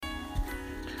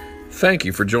Thank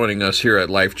you for joining us here at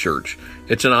Life Church.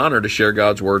 It's an honor to share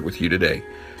God's Word with you today.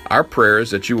 Our prayer is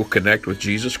that you will connect with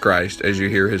Jesus Christ as you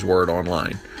hear His Word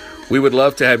online. We would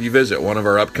love to have you visit one of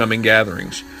our upcoming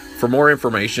gatherings. For more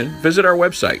information, visit our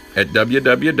website at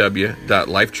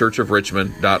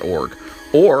www.lifechurchofrichmond.org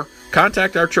or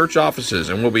contact our church offices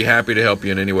and we'll be happy to help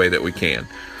you in any way that we can.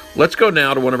 Let's go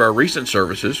now to one of our recent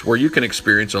services where you can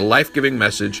experience a life-giving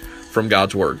message from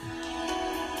God's Word.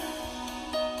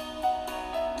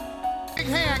 Big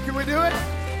hand, can we do it?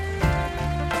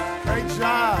 Great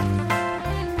job.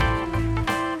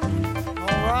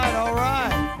 All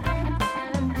right.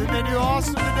 Did they do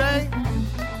awesome today?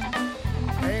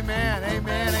 Amen,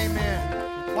 amen,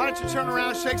 amen. Why don't you turn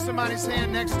around and shake somebody's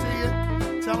hand next to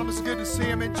you? Tell them it's good to see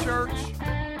them in church.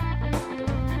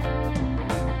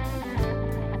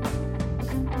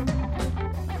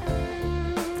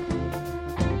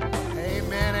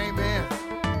 Amen, amen.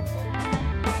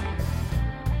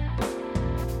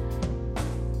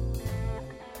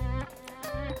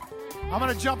 I'm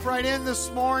going to jump right in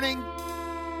this morning.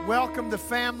 Welcome to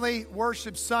Family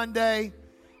Worship Sunday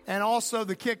and also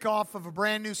the kickoff of a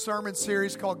brand new sermon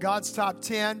series called God's Top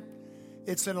 10.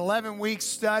 It's an 11-week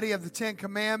study of the 10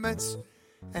 Commandments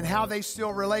and how they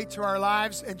still relate to our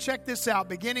lives. And check this out.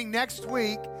 Beginning next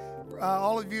week,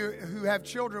 all of you who have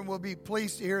children will be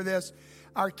pleased to hear this.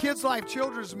 Our Kids Life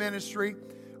Children's Ministry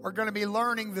are going to be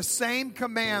learning the same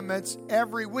commandments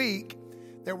every week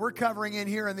that we're covering in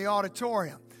here in the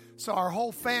auditorium. So our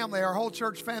whole family, our whole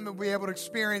church family will be able to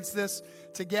experience this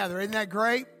together. Isn't that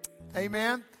great?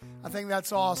 Amen? I think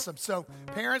that's awesome. So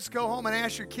parents, go home and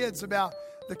ask your kids about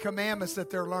the commandments that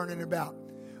they're learning about.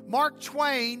 Mark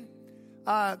Twain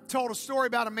told a story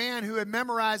about a man who had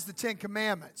memorized the 10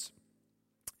 Commandments.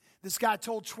 This guy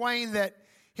told Twain that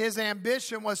his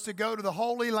ambition was to go to the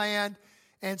Holy Land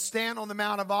and stand on the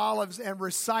Mount of Olives and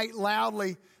recite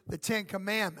loudly the 10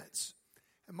 Commandments.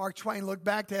 And Mark Twain looked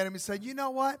back at him and said, you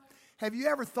know what? Have you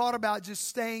ever thought about just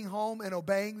staying home and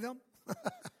obeying them?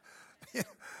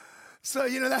 So,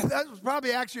 that was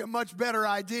probably actually a much better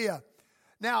idea.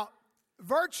 Now,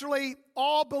 virtually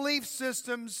all belief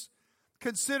systems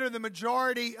consider the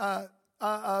majority of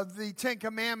the 10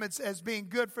 Commandments as being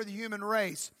good for the human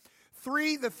race.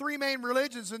 The three main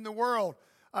religions in the world,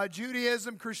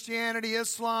 Judaism, Christianity,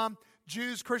 Islam,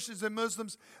 Jews, Christians, and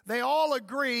Muslims, they all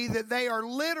agree that they are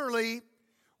literally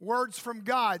words from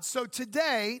God. So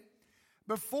today,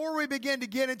 before we begin to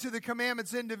get into the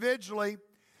commandments individually,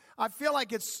 I feel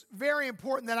like it's very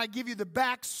important that I give you the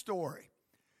backstory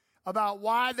about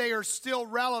why they are still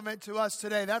relevant to us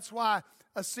today. That's why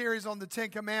a series on the 10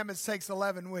 Commandments takes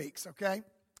 11 weeks, okay?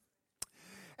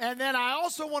 And then I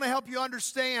also want to help you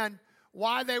understand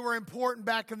why they were important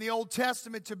back in the Old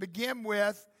Testament to begin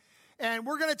with. And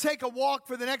we're going to take a walk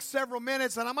for the next several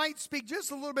minutes, and I might speak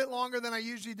just a little bit longer than I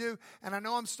usually do. And I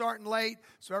know I'm starting late,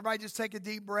 so everybody just take a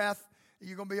deep breath.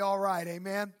 You're going to be all right,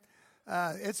 amen?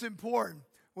 It's important.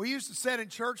 We used to sit in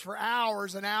church for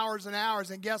hours and hours and hours,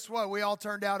 and guess what? We all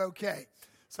turned out okay.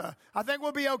 So I think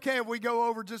we'll be okay if we go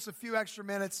over just a few extra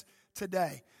minutes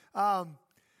today.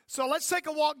 So let's take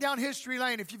a walk down history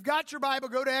lane. If you've got your Bible,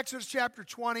 go to Exodus chapter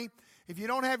 20. If you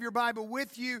don't have your Bible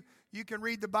with you, you can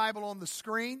read the Bible on the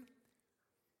screen.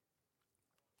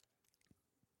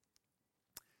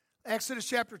 Exodus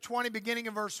chapter 20, beginning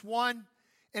in verse 1.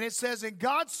 And it says, and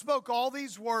God spoke all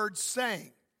these words,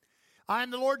 saying, I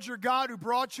am the Lord your God who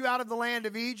brought you out of the land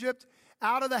of Egypt,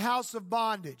 out of the house of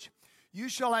bondage. You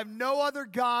shall have no other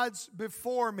gods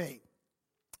before me.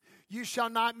 You shall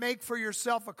not make for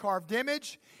yourself a carved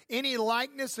image, any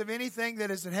likeness of anything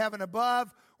that is in heaven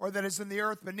above, or that is in the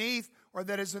earth beneath, or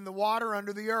that is in the water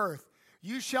under the earth.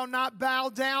 You shall not bow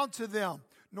down to them,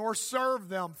 nor serve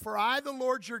them. For I, the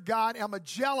Lord your God, am a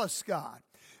jealous God,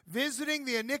 visiting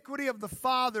the iniquity of the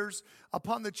fathers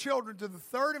upon the children to the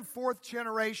third and fourth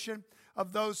generation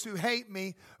of those who hate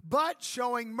me, but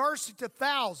showing mercy to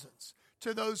thousands,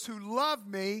 to those who love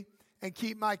me and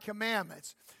keep my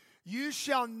commandments. You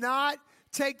shall not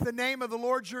take the name of the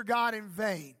Lord your God in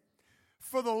vain,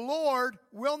 for the Lord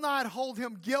will not hold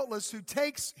him guiltless who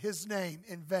takes his name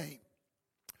in vain.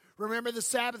 Remember the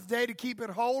Sabbath day to keep it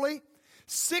holy.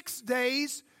 6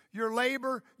 days you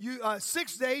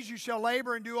shall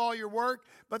labor and do all your work,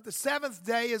 but the seventh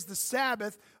day is the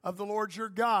Sabbath of the Lord your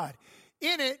God.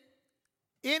 In it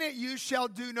you shall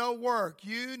do no work,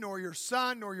 you, nor your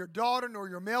son, nor your daughter, nor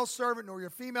your male servant, nor your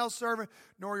female servant,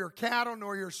 nor your cattle,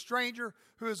 nor your stranger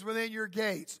who is within your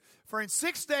gates. For in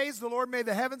 6 days the Lord made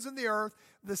the heavens and the earth,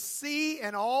 the sea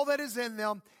and all that is in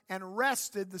them, and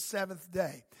rested the seventh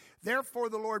day. Therefore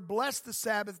the Lord blessed the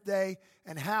Sabbath day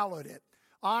and hallowed it.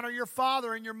 Honor your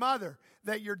father and your mother,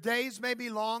 that your days may be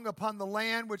long upon the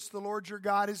land which the Lord your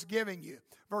God is giving you.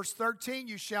 Verse 13,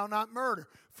 you shall not murder.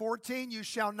 14, you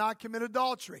shall not commit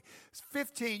adultery.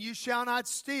 15, you shall not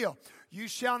steal. You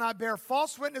shall not bear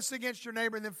false witness against your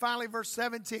neighbor. And then finally, verse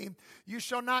 17, you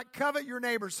shall not covet your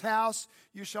neighbor's house.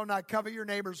 You shall not covet your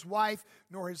neighbor's wife,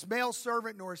 nor his male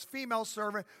servant, nor his female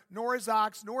servant, nor his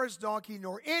ox, nor his donkey,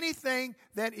 nor anything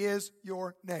that is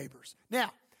your neighbor's.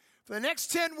 Now, for the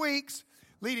next 10 weeks,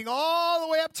 leading all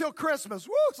the way up till Christmas.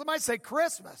 Woo, somebody say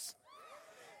Christmas.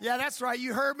 Yeah, that's right.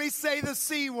 You heard me say the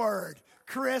C word,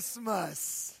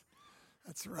 Christmas.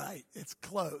 That's right. It's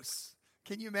close.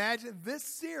 Can you imagine? This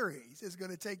series is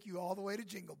going to take you all the way to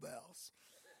Jingle Bells.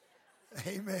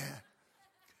 Amen.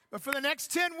 But for the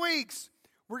next 10 weeks,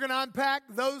 we're going to unpack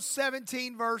those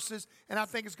 17 verses, and I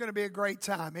think it's going to be a great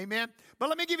time. Amen. But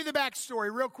let me give you the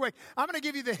backstory real quick. I'm going to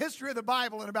give you the history of the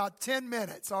Bible in about 10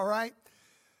 minutes, all right?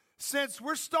 Since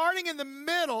we're starting in the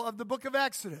middle of the book of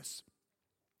Exodus,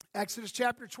 Exodus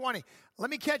chapter 20, let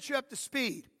me catch you up to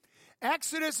speed.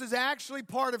 Exodus is actually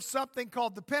part of something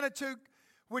called the Pentateuch,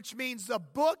 which means a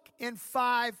book in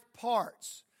 5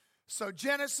 parts. So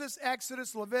Genesis,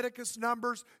 Exodus, Leviticus,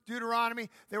 Numbers, Deuteronomy,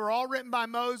 they were all written by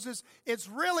Moses. It's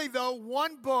really, though,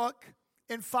 one book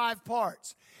in 5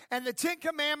 parts. And the 10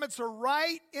 Commandments are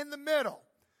right in the middle,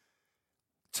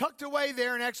 tucked away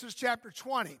there in Exodus chapter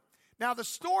 20. Now, the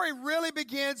story really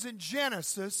begins in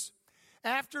Genesis.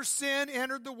 After sin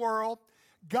entered the world,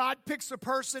 God picks a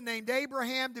person named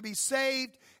Abraham to be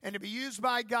saved and to be used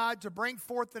by God to bring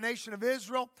forth the nation of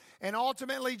Israel and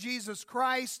ultimately Jesus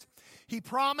Christ. He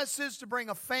promises to bring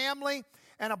a family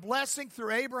and a blessing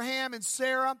through Abraham and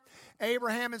Sarah.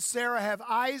 Abraham and Sarah have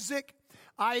Isaac.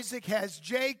 Isaac has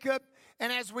Jacob.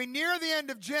 And as we near the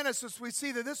end of Genesis, we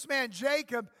see that this man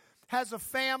Jacob has a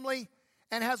family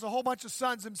and has a whole bunch of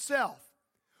sons himself.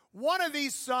 One of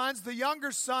these sons, the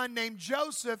younger son named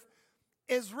Joseph,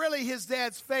 is really his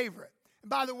dad's favorite. And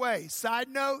by the way, side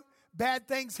note, bad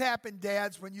things happen,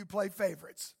 dads, when you play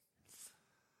favorites.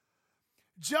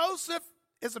 Joseph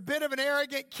is a bit of an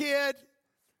arrogant kid.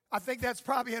 I think that's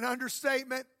probably an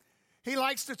understatement. He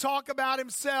likes to talk about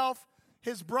himself.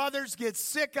 His brothers get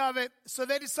sick of it, so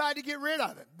they decide to get rid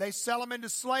of him. They sell him into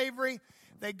slavery.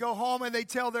 They go home and they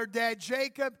tell their dad,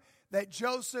 Jacob, that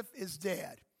Joseph is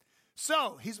dead.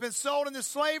 So he's been sold into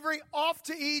slavery. Off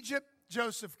to Egypt,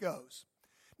 Joseph goes.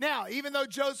 Now, even though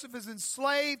Joseph is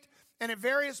enslaved and at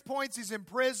various points he's in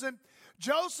prison,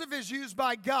 Joseph is used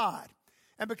by God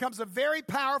and becomes a very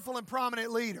powerful and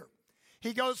prominent leader.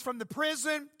 He goes from the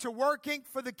prison to working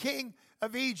for the king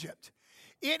of Egypt.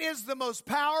 It is the most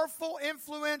powerful,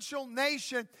 influential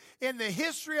nation in the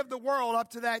history of the world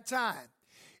up to that time.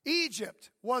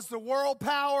 Egypt was the world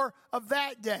power of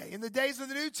that day. In the days of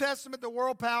the New Testament, the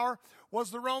world power was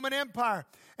the Roman Empire.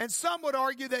 And some would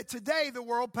argue that today the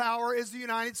world power is the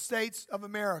United States of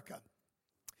America.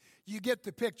 You get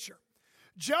the picture.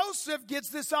 Joseph gets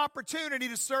this opportunity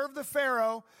to serve the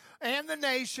Pharaoh and the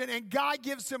nation, and God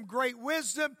gives him great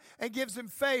wisdom and gives him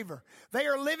favor. They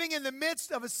are living in the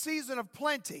midst of a season of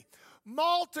plenty.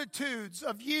 Multitudes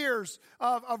of years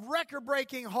of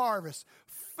record-breaking harvest.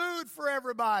 Food for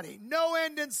everybody. No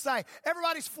end in sight.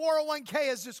 Everybody's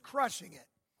 401k is just crushing it.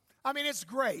 I mean, it's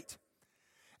great.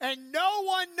 And no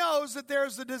one knows that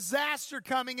there's a disaster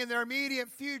coming in their immediate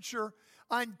future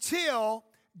until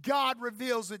God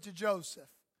reveals it to Joseph.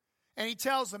 And he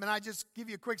tells them, and I just give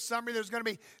you a quick summary, there's going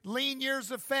to be lean years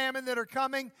of famine that are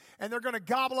coming, and they're going to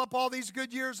gobble up all these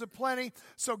good years of plenty.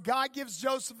 So God gives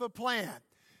Joseph a plan.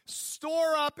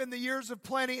 Store up in the years of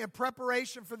plenty in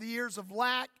preparation for the years of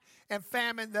lack and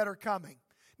famine that are coming.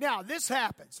 Now, this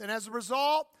happens, and as a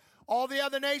result, all the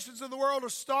other nations of the world are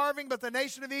starving, but the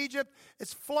nation of Egypt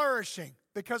is flourishing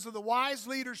because of the wise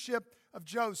leadership of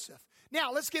Joseph.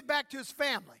 Now, let's get back to his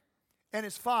family and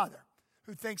his father,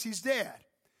 who thinks he's dead.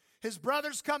 His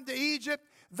brothers come to Egypt.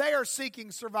 They are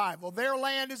seeking survival. Their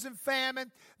land is in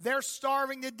famine. They're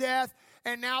starving to death.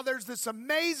 And now there's this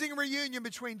amazing reunion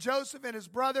between Joseph and his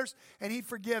brothers, and he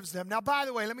forgives them. Now, by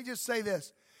the way, let me just say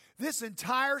this. This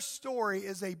entire story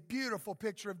is a beautiful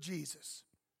picture of Jesus.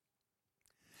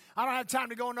 I don't have time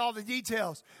to go into all the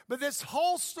details, but this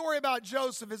whole story about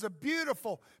Joseph is a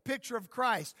beautiful picture of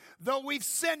Christ. Though we've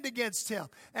sinned against him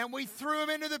and we threw him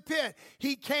into the pit,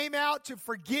 he came out to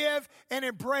forgive and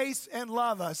embrace and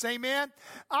love us. Amen?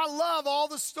 I love all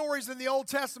the stories in the Old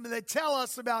Testament that tell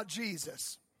us about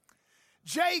Jesus.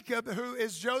 Jacob, who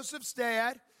is Joseph's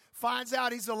dad, finds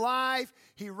out he's alive.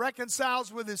 He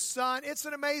reconciles with his son. It's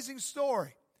an amazing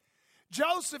story.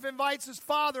 Joseph invites his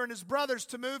father and his brothers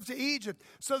to move to Egypt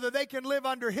so that they can live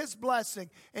under his blessing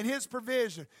and his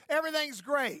provision. Everything's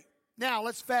great. Now,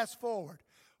 let's fast forward.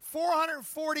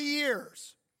 440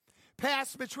 years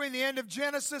passed between the end of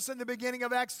Genesis and the beginning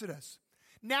of Exodus.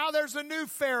 Now there's a new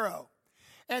Pharaoh.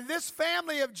 And this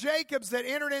family of Jacob's that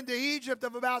entered into Egypt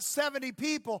of about 70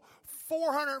 people,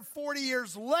 440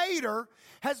 years later,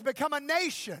 has become a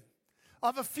nation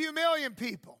of a few million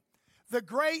people. The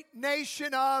great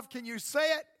nation of, can you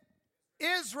say it?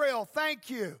 Israel. Thank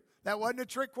you. That wasn't a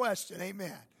trick question.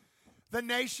 Amen. The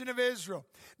nation of Israel.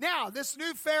 Now, this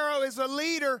new Pharaoh is a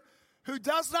leader who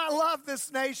does not love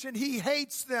this nation. He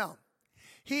hates them.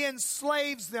 He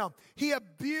enslaves them. He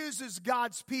abuses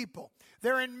God's people.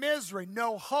 They're in misery,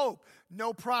 no hope,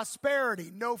 no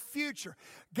prosperity, no future.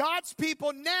 God's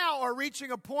people now are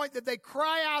reaching a point that they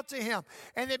cry out to Him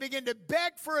and they begin to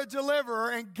beg for a deliverer,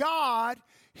 and God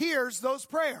hears those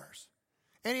prayers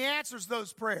and He answers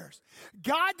those prayers.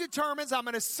 God determines, I'm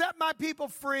going to set my people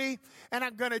free, and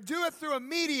I'm going to do it through a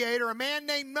mediator, a man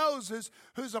named Moses,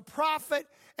 who's a prophet.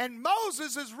 And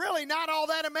Moses is really not all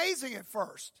that amazing at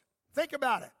first. Think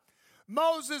about it.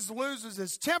 Moses loses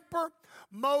his temper.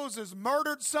 Moses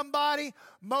murdered somebody.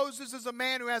 Moses is a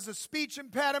man who has a speech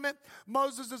impediment.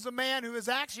 Moses is a man who is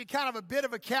actually kind of a bit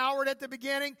of a coward at the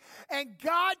beginning. And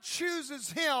God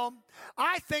chooses him,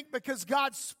 I think, because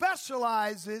God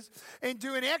specializes in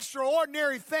doing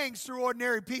extraordinary things through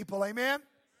ordinary people. Amen?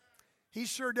 He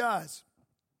sure does.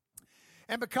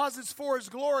 And because it's for His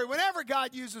glory, whenever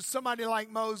God uses somebody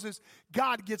like Moses,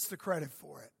 God gets the credit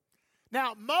for it.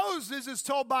 Now, Moses is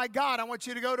told by God, I want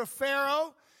you to go to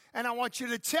Pharaoh and I want you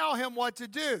to tell him what to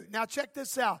do. Now, check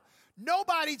this out.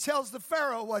 Nobody tells the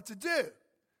Pharaoh what to do.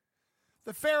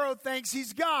 The Pharaoh thinks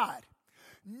he's God.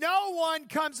 No one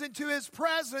comes into his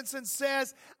presence and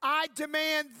says, I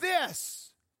demand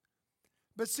this.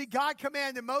 But see, God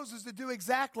commanded Moses to do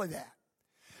exactly that.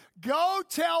 Go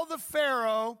tell the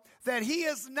Pharaoh that he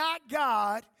is not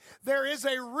God. There is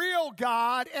a real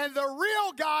God, and the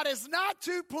real God is not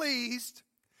too pleased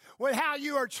with how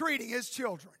you are treating His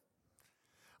children.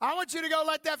 I want you to go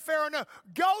let that Pharaoh know.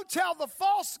 Go tell the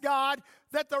false God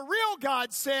that the real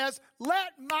God says,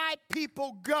 let my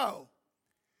people go,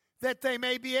 that they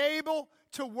may be able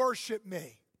to worship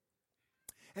me.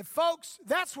 And folks,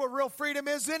 that's what real freedom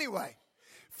is anyway.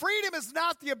 Freedom is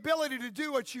not the ability to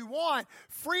do what you want.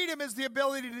 Freedom is the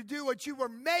ability to do what you were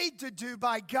made to do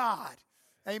by God.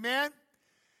 Amen?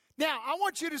 Now, I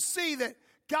want you to see that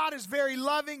God is very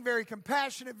loving, very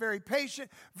compassionate, very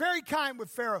patient, very kind with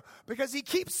Pharaoh, because He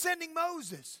keeps sending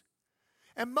Moses.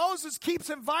 And Moses keeps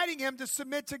inviting him to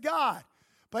submit to God,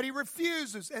 but he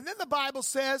refuses. And then the Bible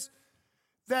says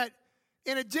that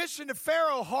in addition to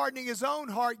Pharaoh hardening his own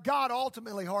heart, God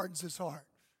ultimately hardens his heart.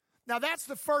 Now, that's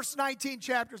the first 19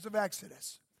 chapters of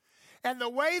Exodus. And the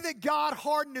way that God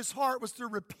hardened his heart was through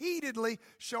repeatedly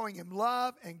showing him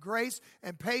love and grace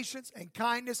and patience and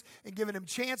kindness and giving him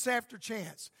chance after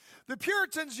chance. The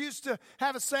Puritans used to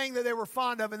have a saying that they were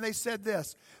fond of, and they said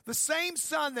this: the same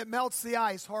sun that melts the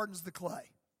ice hardens the clay.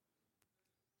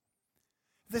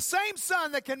 The same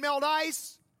sun that can melt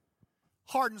ice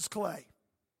hardens clay.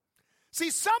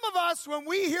 See, some of us, when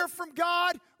we hear from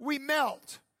God, we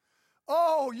melt.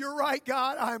 Oh, you're right,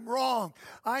 God, I'm wrong.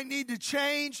 I need to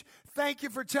change. Thank you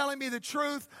for telling me the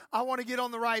truth. I want to get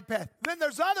on the right path. Then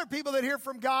there's other people that hear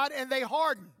from God and they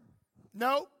harden.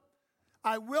 No,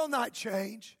 I will not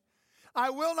change. I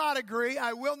will not agree.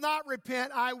 I will not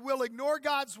repent. I will ignore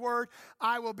God's word.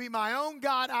 I will be my own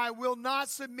God. I will not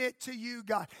submit to you,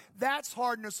 God. That's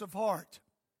hardness of heart.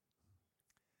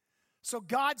 So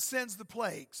God sends the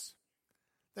plagues.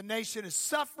 The nation is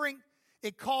suffering.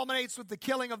 It culminates with the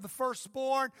killing of the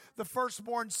firstborn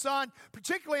son.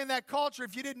 Particularly in that culture,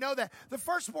 if you didn't know that, the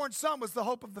firstborn son was the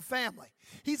hope of the family.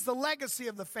 He's the legacy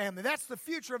of the family. That's the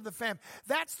future of the family.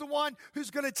 That's the one who's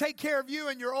going to take care of you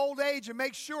in your old age and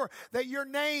make sure that your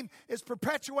name is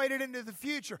perpetuated into the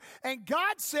future. And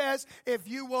God says, if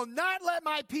you will not let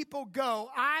my people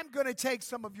go, I'm going to take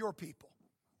some of your people.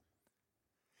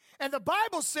 And the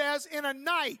Bible says, in a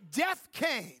night, death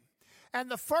came. And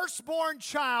the firstborn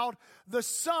child, the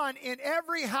son in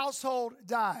every household,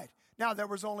 died. Now, there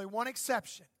was only one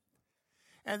exception.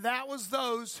 And that was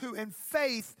those who in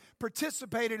faith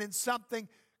participated in something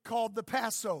called the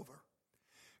Passover.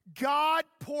 God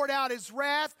poured out His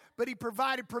wrath, but He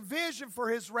provided provision for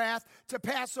His wrath to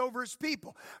pass over His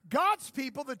people. God's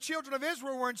people, the children of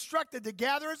Israel, were instructed to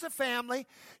gather as a family,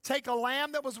 take a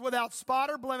lamb that was without spot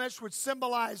or blemish, which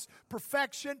symbolized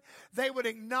perfection. They would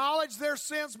acknowledge their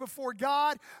sins before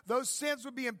God. Those sins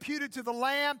would be imputed to the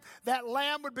lamb. That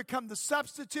lamb would become the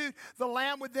substitute. The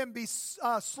lamb would then be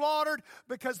slaughtered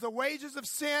because the wages of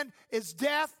sin is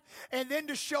death. And then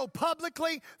to show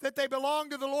publicly that they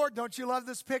belong to the Lord. Don't you love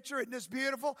this picture? Isn't this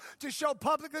beautiful? To show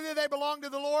publicly that they belonged to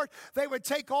the Lord, they would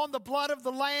take on the blood of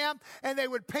the Lamb and they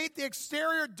would paint the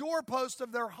exterior doorpost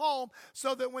of their home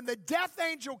so that when the death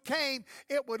angel came,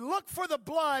 it would look for the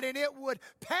blood and it would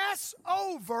pass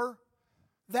over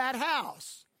that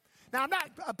house. Now,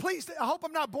 I hope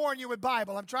I'm not boring you with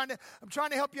Bible. I'm trying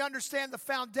to help you understand the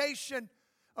foundation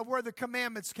of where the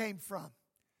commandments came from.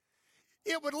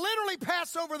 It would literally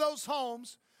pass over those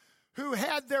homes who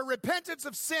had their repentance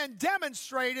of sin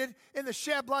demonstrated in the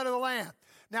shed blood of the Lamb.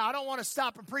 Now, I don't want to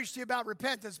stop and preach to you about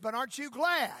repentance, but aren't you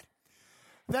glad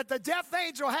that the death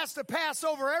angel has to pass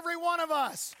over every one of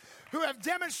us who have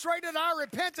demonstrated our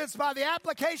repentance by the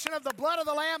application of the blood of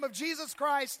the Lamb of Jesus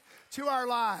Christ to our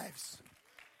lives?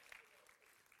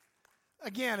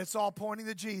 Again, it's all pointing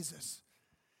to Jesus.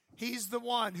 He's the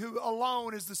one who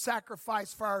alone is the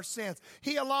sacrifice for our sins.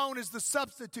 He alone is the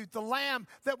substitute, the lamb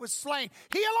that was slain.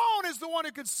 He alone is the one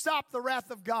who could stop the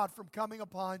wrath of God from coming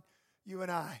upon you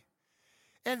and I.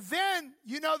 And then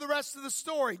you know the rest of the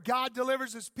story. God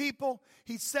delivers his people.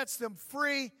 He sets them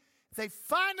free. They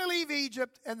finally leave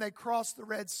Egypt and they cross the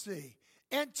Red Sea.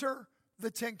 Enter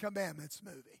the Ten Commandments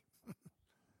movie.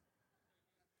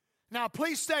 Now,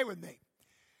 please stay with me.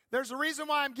 There's a reason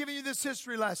why I'm giving you this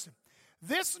history lesson.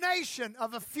 This nation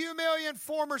of a few million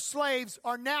former slaves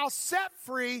are now set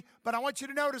free, but I want you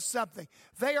to notice something.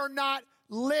 They are not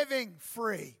living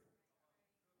free.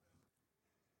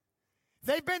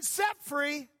 They've been set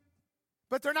free,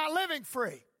 but they're not living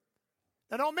free.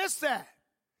 Now don't miss that.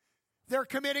 They're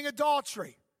committing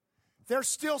adultery. They're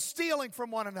still stealing from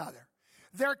one another.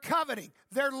 They're coveting.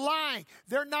 They're lying.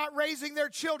 They're not raising their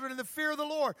children in the fear of the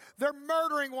Lord. They're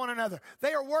murdering one another.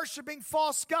 They are worshiping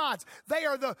false gods. They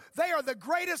are the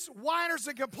greatest whiners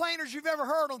and complainers you've ever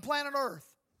heard on planet Earth.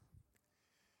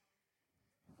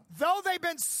 Though they've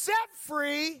been set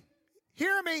free,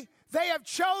 hear me, they have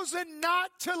chosen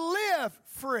not to live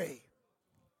free.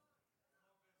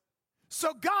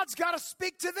 So God's got to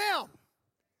speak to them.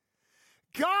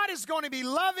 God is going to be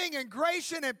loving and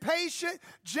gracious and patient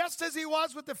just as he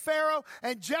was with the Pharaoh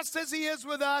and just as he is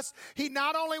with us. He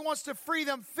not only wants to free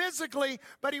them physically,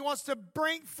 but he wants to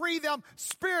free them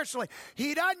spiritually.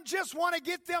 He doesn't just want to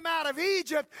get them out of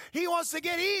Egypt. He wants to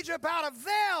get Egypt out of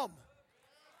them.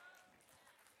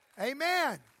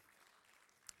 Amen.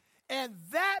 And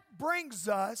that brings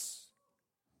us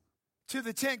to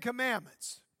the Ten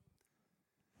Commandments.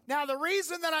 Now, the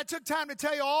reason that I took time to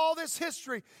tell you all this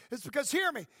history is because,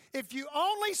 hear me, if you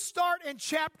only start in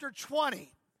chapter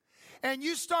 20 and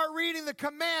you start reading the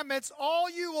commandments, all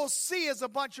you will see is a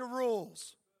bunch of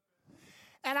rules.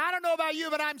 And I don't know about you,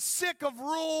 but I'm sick of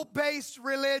rule-based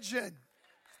religion.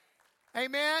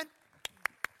 Amen?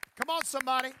 Come on,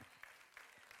 somebody.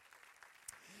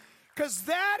 Because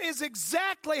that is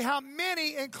exactly how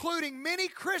many, including many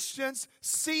Christians,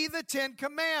 see the Ten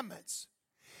Commandments.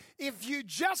 If you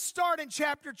just start in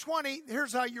chapter 20,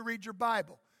 here's how you read your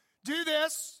Bible. Do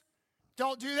this,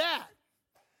 don't do that.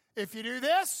 If you do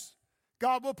this,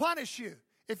 God will punish you.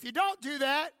 If you don't do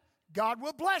that, God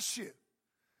will bless you.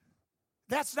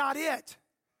 That's not it.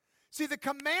 See, the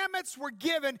commandments were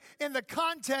given in the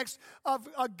context of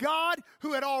a God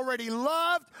who had already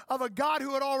loved, of a God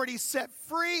who had already set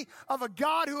free, of a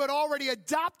God who had already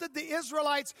adopted the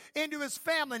Israelites into his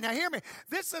family. Now hear me,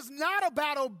 this is not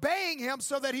about obeying him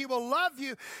so that he will love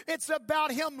you. It's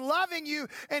about him loving you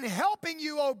and helping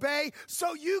you obey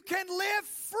so you can live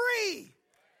free.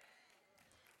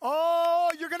 Oh,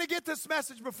 you're going to get this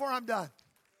message before I'm done.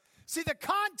 See, the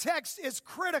context is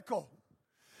critical.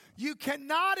 You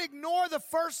cannot ignore the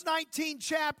first 19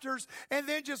 chapters and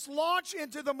then just launch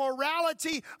into the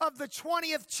morality of the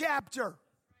 20th chapter.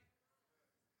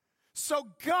 So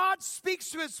God speaks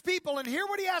to his people, and hear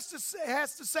what he has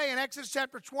to say in Exodus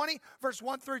chapter 20, verse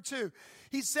 1 through 2.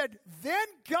 He said, then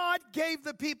God gave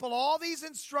the people all these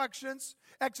instructions,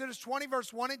 Exodus 20,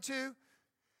 verse 1 and 2.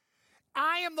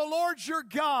 I am the Lord your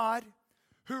God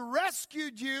who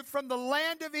rescued you from the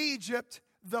land of Egypt,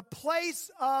 the place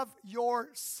of your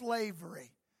slavery.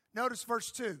 Notice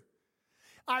verse 2.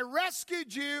 I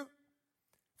rescued you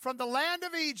from the land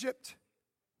of Egypt,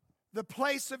 the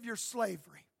place of your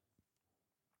slavery.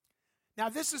 Now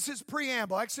this is his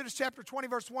preamble, Exodus chapter 20,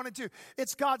 verse 1 and 2.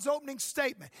 It's God's opening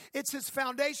statement. It's his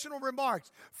foundational remarks.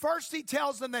 First, he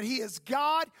tells them that he is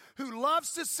God who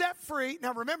loves to set free.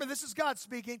 Now remember, this is God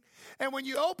speaking. And when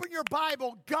you open your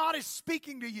Bible, God is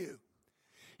speaking to you.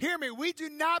 Hear me, we do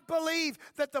not believe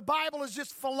that the Bible is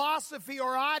just philosophy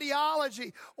or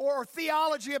ideology or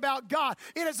theology about God.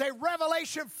 It is a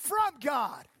revelation from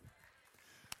God.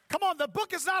 Come on, the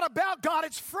book is not about God,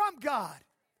 it's from God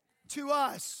to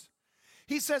us.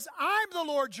 He says, I'm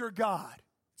the Lord your God.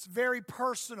 It's very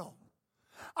personal.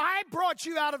 I brought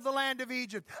you out of the land of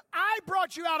Egypt. I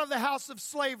brought you out of the house of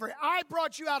slavery. I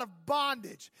brought you out of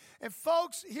bondage. And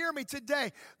folks, hear me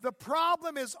today. The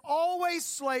problem is always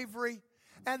slavery,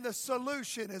 and the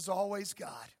solution is always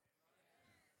God.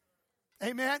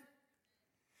 Amen?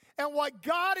 And what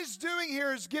God is doing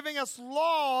here is giving us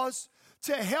laws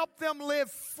to help them live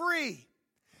free.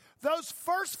 Those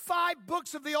first 5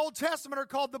 books of the Old Testament are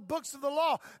called the books of the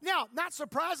law. Now, not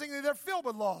surprisingly, they're filled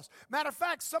with laws. Matter of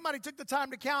fact, somebody took the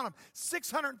time to count them.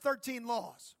 613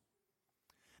 laws.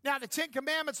 Now, the 10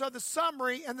 Commandments are the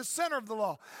summary and the center of the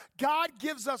law. God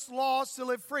gives us laws to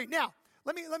live free. Now,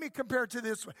 let me compare it to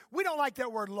this way. We don't like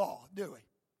that word law, do we?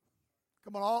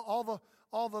 Come on,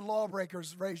 all the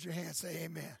lawbreakers, raise your hand, say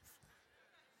amen.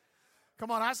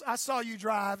 Come on, I saw you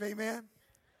drive, amen.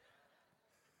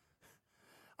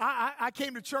 I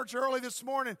came to church early this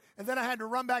morning, and then I had to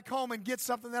run back home and get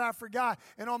something that I forgot.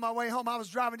 And on my way home, I was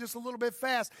driving just a little bit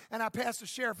fast, and I passed the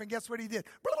sheriff, and guess what he did?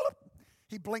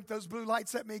 He blinked those blue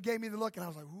lights at me, gave me the look, and I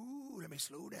was like, ooh, let me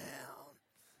slow down.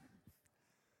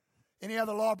 Any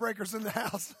other lawbreakers in the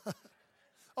house?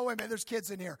 Oh, wait a minute, there's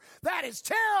kids in here. That is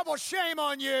terrible. Shame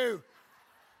on you.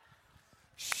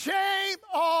 Shame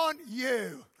on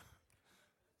you.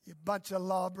 You bunch of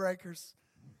lawbreakers.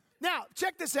 Now,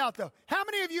 check this out, though. How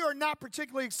many of you are not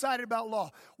particularly excited about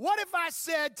law? What if I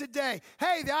said today,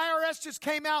 hey, the IRS just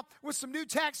came out with some new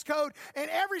tax code, and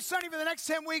every Sunday for the next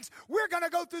 10 weeks, we're going to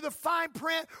go through the fine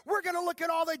print. We're going to look at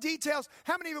all the details.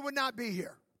 How many of you would not be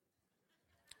here?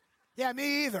 Yeah,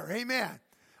 me either. Amen.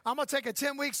 I'm going to take a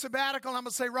 10-week sabbatical, and I'm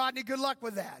going to say, Rodney, good luck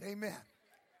with that. Amen.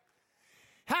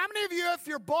 How many of you, if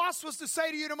your boss was to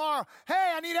say to you tomorrow,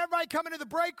 hey, I need everybody coming to the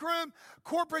break room.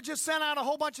 Corporate just sent out a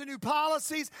whole bunch of new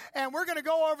policies, and we're going to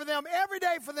go over them every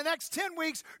day for the next 10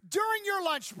 weeks during your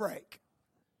lunch break.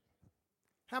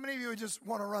 How many of you would just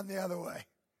want to run the other way?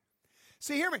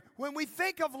 See, hear me. When we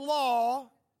think of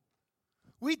law,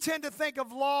 we tend to think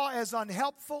of law as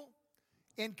unhelpful,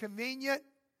 inconvenient,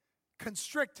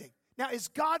 constricting. Now, is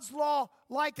God's law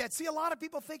like that? See, a lot of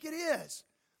people think it is.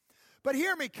 But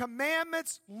hear me,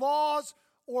 commandments, laws,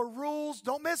 or rules,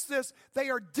 don't miss this,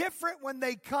 they are different when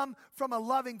they come from a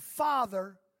loving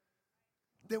father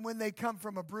than when they come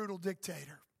from a brutal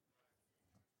dictator.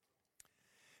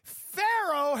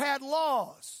 Pharaoh had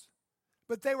laws,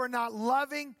 but they were not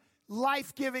loving,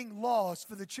 life-giving laws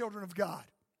for the children of God.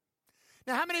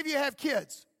 Now, how many of you have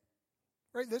kids?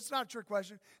 Right? This is not a trick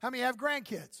question. How many have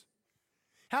grandkids?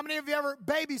 How many of you ever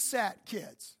babysat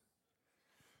kids?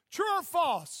 True or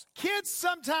false? Kids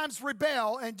sometimes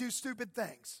rebel and do stupid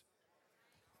things.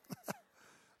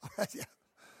 Yeah.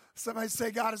 Somebody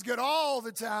say God is good all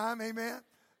the time. Amen.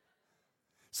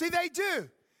 See, they do.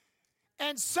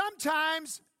 And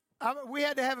sometimes, we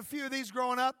had to have a few of these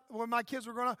growing up, when my kids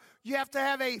were growing up. You have to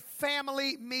have a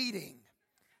family meeting.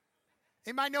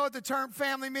 Anybody know what the term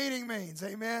family meeting means?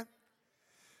 Amen.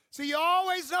 So you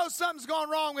always know something's going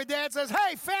wrong when Dad says,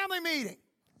 hey, family meeting.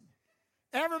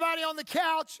 Everybody on the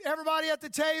couch, everybody at the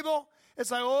table.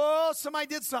 It's like, oh, somebody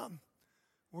did something.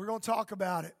 We're going to talk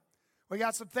about it. We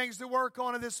got some things to work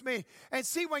on in this meeting. And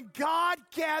see, when God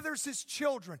gathers his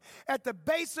children at the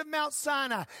base of Mount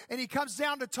Sinai and he comes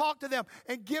down to talk to them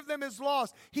and give them his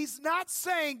laws, he's not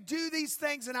saying, do these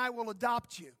things and I will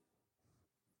adopt you.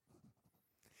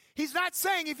 He's not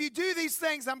saying, if you do these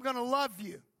things, I'm going to love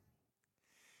you.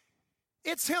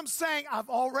 It's him saying, I've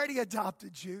already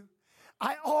adopted you.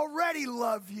 I already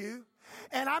love you,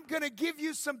 and I'm going to give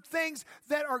you some things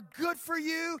that are good for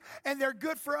you and they're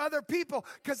good for other people,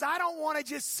 because I don't want to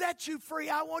just set you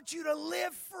free. I want you to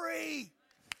live free.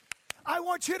 I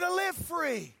want you to live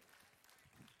free.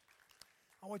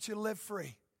 I want you to live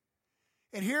free.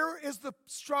 And here is the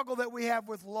struggle that we have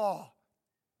with law.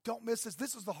 Don't miss this.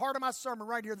 This is the heart of my sermon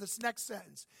right here, this next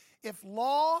sentence. If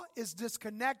law is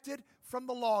disconnected from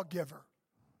the lawgiver,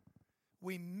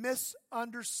 we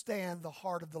misunderstand the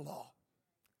heart of the law.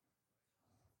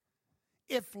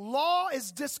 If law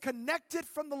is disconnected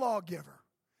from the lawgiver,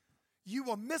 you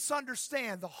will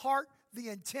misunderstand the heart, the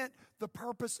intent, the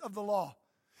purpose of the law.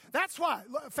 That's why,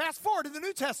 fast forward to the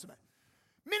New Testament.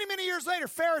 Many, many years later,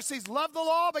 Pharisees loved the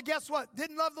law, but guess what?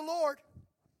 Didn't love the Lord.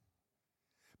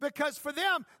 Because for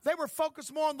them, they were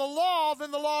focused more on the law than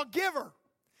the lawgiver.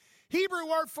 Hebrew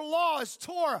word for law is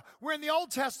Torah. We're in the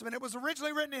Old Testament. It was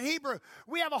originally written in Hebrew.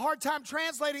 We have a hard time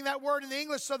translating that word into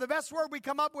English, so the best word we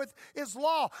come up with is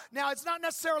law. Now, it's not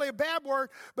necessarily a bad word,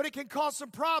 but it can cause some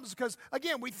problems because,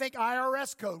 again, we think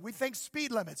IRS code. We think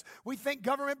speed limits. We think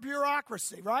government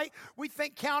bureaucracy, right? We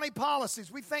think county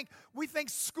policies. We think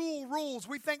school rules.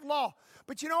 We think law.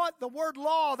 But you know what? The word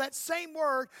law, that same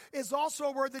word, is also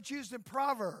a word that's used in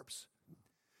Proverbs.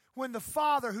 when the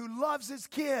father who loves his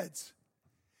kids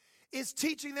is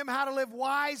teaching them how to live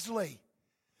wisely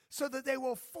so that they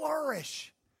will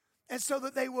flourish and so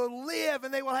that they will live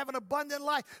and they will have an abundant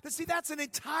life. But see, that's an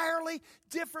entirely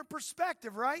different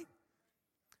perspective, right?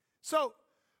 So,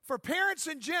 for parents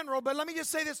in general, but let me just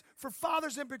say this, for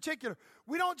fathers in particular,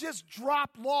 we don't just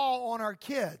drop law on our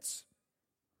kids.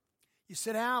 You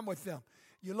sit down with them.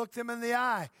 You look them in the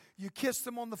eye. You kiss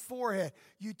them on the forehead.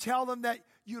 You tell them that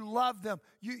you love them.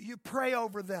 You pray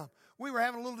over them. We were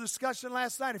having a little discussion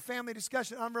last night, a family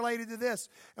discussion unrelated to this.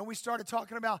 And we started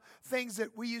talking about things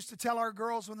that we used to tell our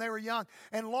girls when they were young.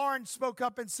 And Lauren spoke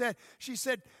up and said,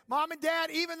 Mom and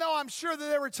Dad, even though I'm sure that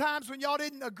there were times when y'all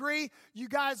didn't agree, you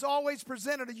guys always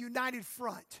presented a united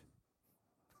front.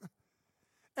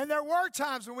 And there were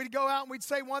times when we'd go out and we'd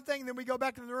say one thing, and then we'd go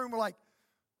back in the room, we're like,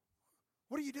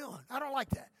 what are you doing? I don't like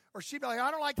that. Or she'd be like,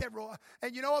 I don't like that rule.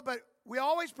 And you know what? But we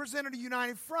always presented a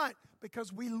united front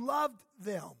because we loved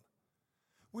them.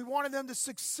 We wanted them to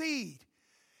succeed.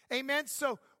 Amen?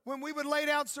 So when we would lay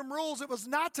down some rules, it was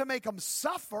not to make them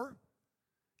suffer.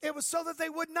 It was so that they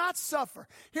would not suffer.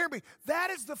 Hear me. That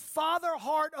is the father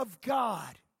heart of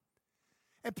God.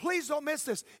 And please don't miss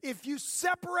this. If you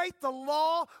separate the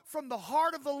law from the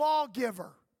heart of the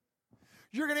lawgiver,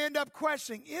 you're going to end up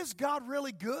questioning, is God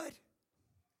really good?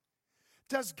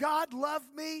 Does God love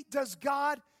me? Does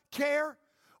God care?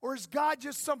 Or is God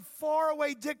just some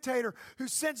faraway dictator who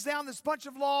sends down this bunch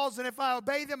of laws, and if I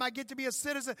obey them, I get to be a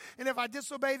citizen, and if I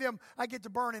disobey them, I get to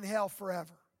burn in hell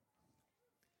forever?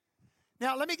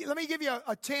 Now, let me give you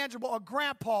a tangible, a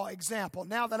grandpa example,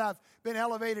 now that I've been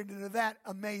elevated into that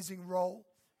amazing role.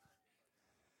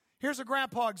 Here's a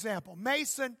grandpa example.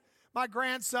 Mason, my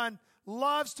grandson,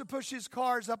 loves to push his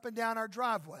cars up and down our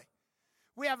driveway.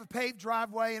 We have a paved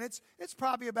driveway, and it's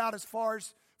probably about as far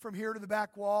as from here to the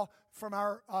back wall, from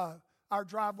our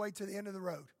driveway to the end of the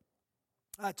road,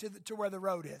 to where the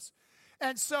road is.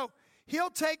 And so he'll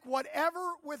take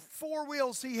whatever with four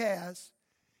wheels he has,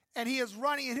 and he is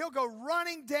running, and he'll go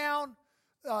running down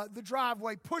the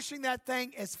driveway, pushing that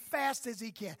thing as fast as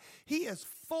he can. He is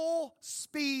full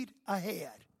speed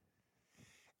ahead.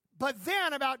 But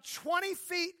then about 20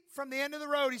 feet from the end of the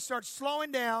road, he starts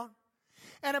slowing down.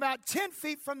 And about 10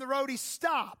 feet from the road, he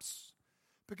stops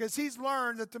because he's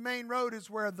learned that the main road is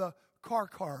where the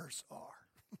cars are.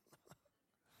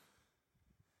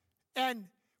 And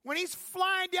when he's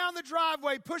flying down the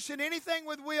driveway, pushing anything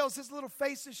with wheels, his little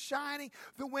face is shining.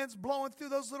 The wind's blowing through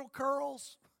those little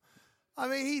curls. I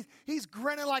mean, he's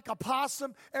grinning like a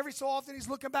possum. Every so often, he's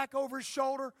looking back over his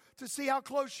shoulder to see how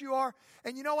close you are.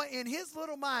 And you know what? In his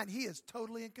little mind, he is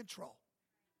totally in control.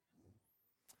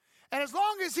 And as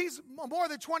long as he's more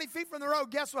than 20 feet from the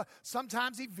road, guess what?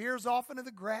 Sometimes he veers off into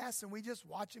the grass, and we just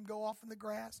watch him go off in the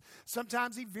grass.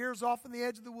 Sometimes he veers off in the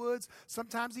edge of the woods.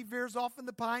 Sometimes he veers off in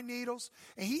the pine needles.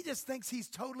 And he just thinks he's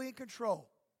totally in control.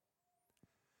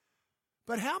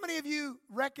 But how many of you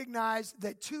recognize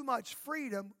that too much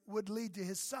freedom would lead to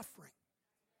his suffering?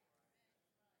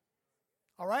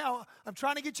 All right? I'm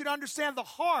trying to get you to understand the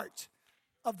heart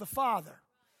of the Father,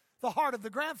 the heart of the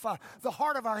grandfather, the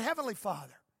heart of our Heavenly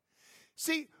Father.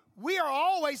 See, we are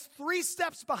always 3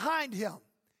 steps behind him.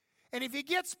 And if he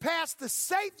gets past the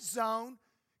safe zone,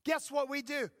 guess what we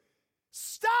do?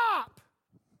 Stop!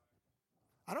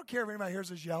 I don't care if anybody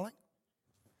hears us yelling.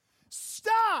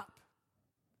 Stop!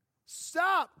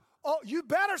 Stop! Oh, you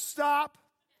better stop.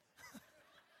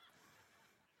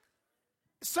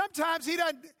 Sometimes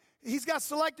he's got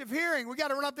selective hearing. We got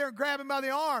to run up there and grab him by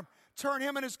the arm, turn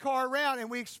him and his car around, and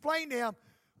we explain to him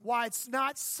why it's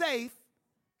not safe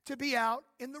to be out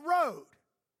in the road.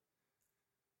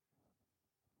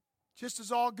 Just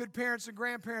as all good parents and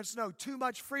grandparents know, too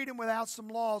much freedom without some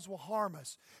laws will harm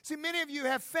us. See, many of you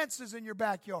have fences in your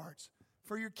backyards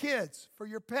for your kids, for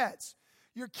your pets.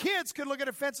 Your kids could look at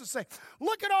a fence and say,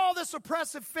 look at all this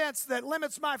oppressive fence that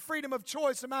limits my freedom of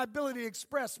choice and my ability to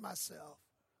express myself.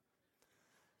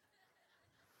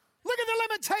 Look at the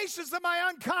limitations that my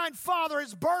unkind father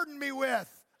has burdened me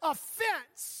with. A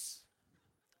fence.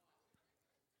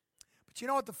 But you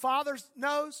know what the Father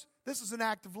knows? This is an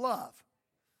act of love.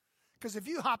 Because if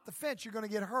you hop the fence, you're going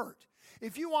to get hurt.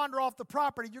 If you wander off the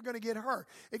property, you're going to get hurt.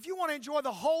 If you want to enjoy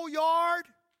the whole yard,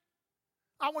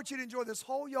 I want you to enjoy this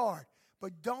whole yard.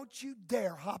 But don't you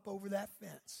dare hop over that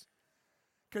fence.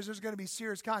 because there's going to be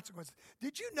serious consequences.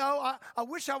 Did you know, I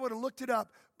wish I would have looked it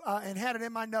up and had it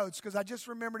in my notes because I just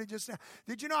remembered it just now.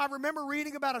 Did you know, I remember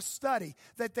reading about a study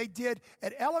that they did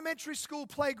at elementary school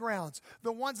playgrounds,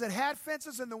 the ones that had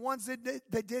fences and the ones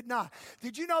that did not.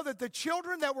 Did you know that the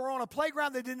children that were on a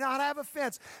playground that did not have a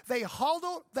fence, they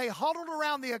huddled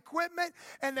around the equipment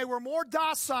and they were more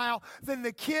docile than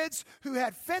the kids who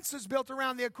had fences built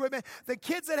around the equipment. The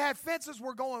kids that had fences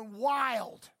were going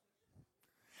wild.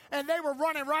 And they were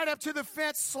running right up to the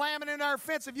fence, slamming into our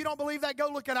fence. If you don't believe that, go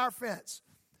look at our fence.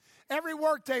 Every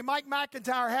workday, Mike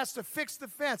McIntyre has to fix the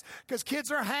fence because kids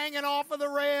are hanging off of the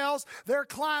rails. They're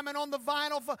climbing on the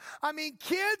vinyl. I mean,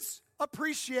 kids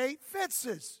appreciate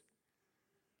fences.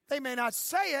 They may not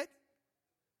say it,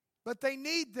 but they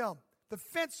need them. The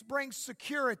fence brings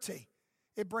security.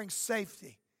 It brings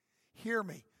safety. Hear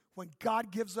me. When God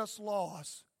gives us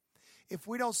laws, if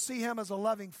we don't see Him as a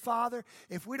loving Father,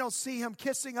 if we don't see Him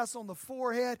kissing us on the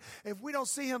forehead, if we don't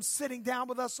see Him sitting down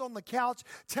with us on the couch,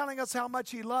 telling us how much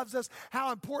He loves us,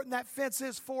 how important that fence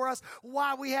is for us,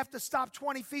 why we have to stop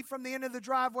 20 feet from the end of the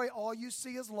driveway, all you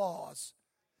see is laws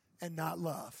and not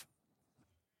love.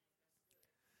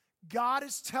 God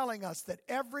is telling us that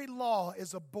every law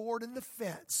is a board in the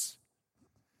fence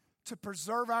to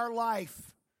preserve our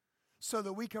life so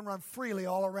that we can run freely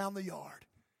all around the yard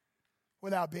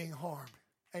without being harmed.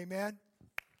 Amen?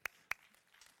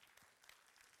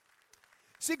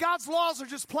 See, God's laws are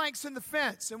just planks in the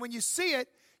fence. And when you see it,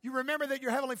 you remember that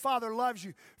your Heavenly Father loves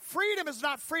you. Freedom is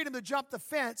not freedom to jump the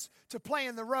fence, to play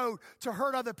in the road, to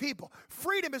hurt other people.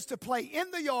 Freedom is to play in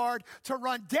the yard, to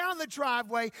run down the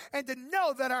driveway, and to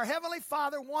know that our Heavenly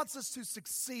Father wants us to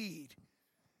succeed.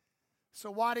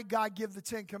 So why did God give the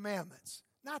 10 Commandments?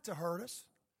 Not to hurt us,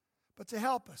 but to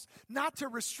help us. Not to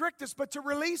restrict us, but to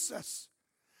release us.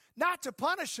 Not to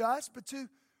punish us, but to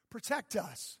protect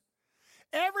us.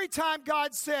 Every time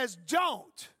God says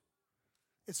don't,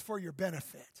 it's for your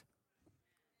benefit.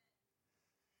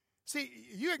 See,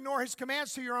 you ignore His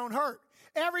commands to your own hurt.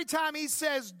 Every time He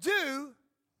says do,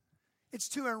 it's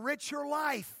to enrich your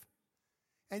life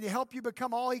and to help you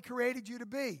become all He created you to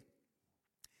be.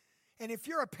 And if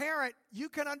you're a parent, you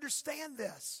can understand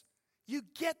this. You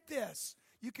get this.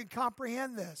 You can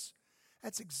comprehend this.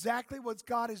 That's exactly what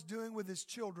God is doing with His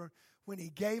children when He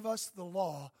gave us the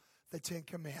law, the 10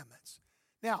 Commandments.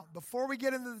 Now, before we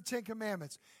get into the 10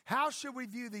 Commandments, how should we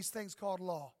view these things called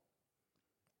law?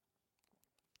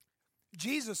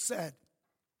 Jesus said,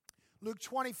 Luke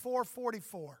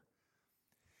 24:44.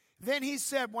 Then He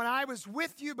said, when I was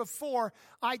with you before,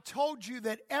 I told you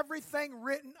that everything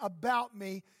written about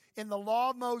me in the law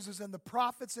of Moses and the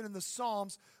prophets and in the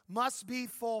Psalms must be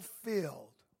fulfilled.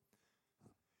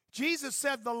 Jesus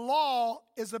said the law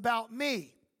is about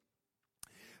me.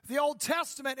 The Old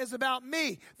Testament is about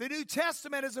me. The New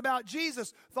Testament is about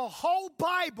Jesus. The whole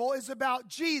Bible is about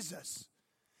Jesus.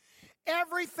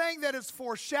 Everything that is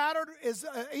foreshadowed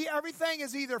everything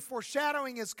is either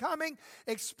foreshadowing His coming,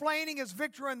 explaining His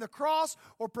victory on the cross,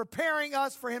 or preparing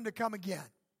us for Him to come again.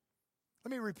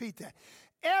 Let me repeat that.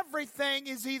 Everything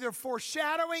is either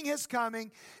foreshadowing His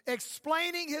coming,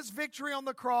 explaining His victory on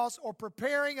the cross, or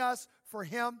preparing us for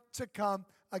Him to come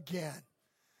again.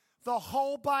 The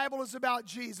whole Bible is about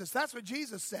Jesus. That's what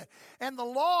Jesus said. And the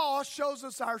law shows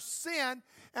us our sin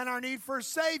and our need for a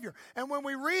Savior. And when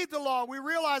we read the law, we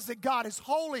realize that God is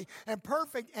holy and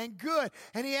perfect and good.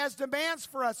 And He has demands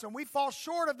for us. And we fall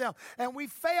short of them. And we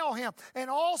fail Him.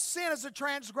 And all sin is a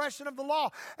transgression of the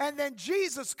law. And then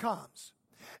Jesus comes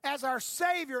as our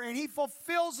Savior, and He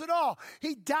fulfills it all.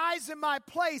 He dies in my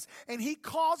place, and He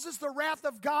causes the wrath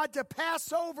of God to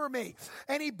pass over me.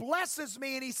 And He blesses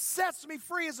me, and He sets me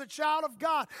free as a child of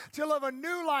God to live a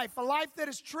new life, a life that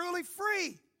is truly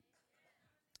free.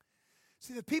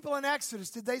 See, the people in Exodus,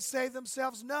 did they save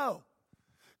themselves? No.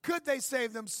 Could they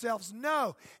save themselves?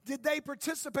 No. Did they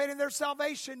participate in their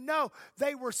salvation? No.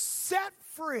 They were set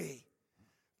free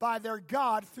by their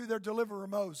God through their deliverer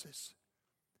Moses.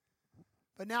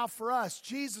 But now for us,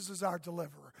 Jesus is our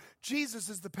deliverer. Jesus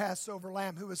is the Passover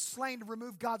lamb who was slain to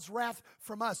remove God's wrath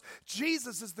from us.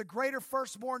 Jesus is the greater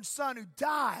firstborn son who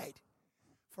died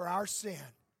for our sin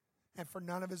and for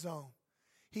none of His own.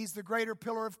 He's the greater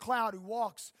pillar of cloud who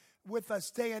walks with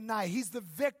us day and night. He's the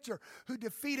victor who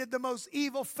defeated the most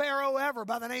evil Pharaoh ever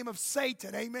by the name of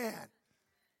Satan. Amen.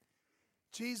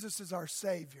 Jesus is our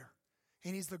Savior,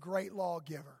 and He's the great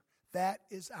lawgiver. That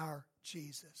is our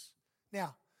Jesus.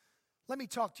 Now, let me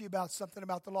talk to you about something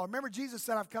about the law. Remember, Jesus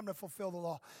said, I've come to fulfill the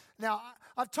law. Now,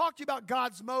 I've talked to you about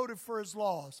God's motive for His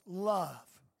laws, love.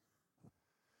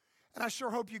 And I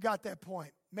sure hope you got that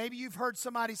point. Maybe you've heard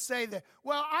somebody say that,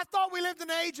 well, I thought we lived in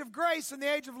the age of grace and the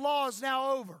age of law is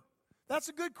now over. That's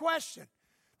a good question.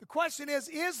 The question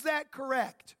is that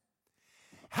correct?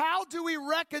 How do we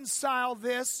reconcile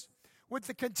this with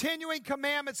the continuing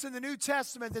commandments in the New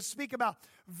Testament that speak about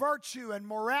virtue and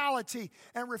morality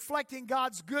and reflecting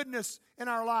God's goodness in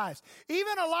our lives?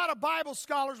 Even a lot of Bible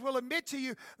scholars will admit to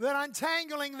you that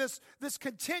untangling this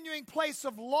continuing place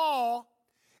of law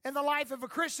in the life of a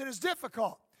Christian is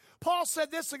difficult. Paul said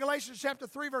this in Galatians chapter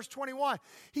 3, verse 21.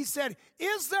 He said,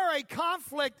 is there a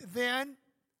conflict then?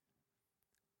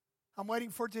 I'm waiting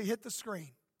for it to hit the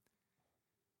screen.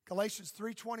 Galatians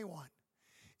 3:21.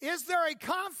 Is there a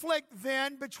conflict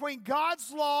then between God's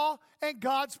law and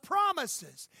God's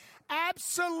promises?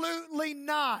 Absolutely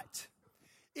not.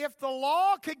 If the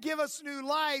law could give us new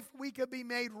life, we could be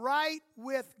made right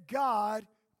with God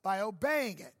by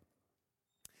obeying it.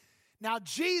 Now,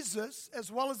 Jesus,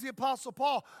 as well as the Apostle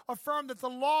Paul, affirmed that the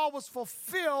law was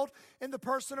fulfilled in the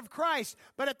person of Christ.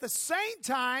 But at the same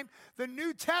time, the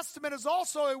New Testament is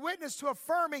also a witness to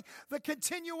affirming the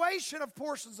continuation of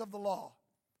portions of the law.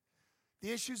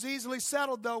 The issue is easily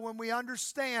settled, though, when we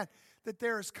understand that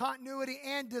there is continuity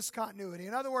and discontinuity.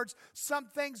 In other words, some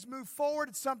things move forward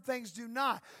and some things do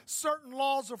not. Certain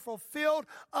laws are fulfilled,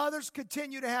 others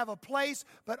continue to have a place,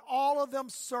 but all of them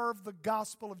serve the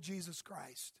gospel of Jesus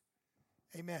Christ.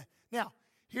 Amen. Now,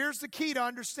 here's the key to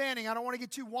understanding. I don't want to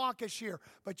get too wonkish here,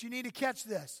 but you need to catch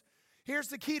this. Here's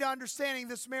the key to understanding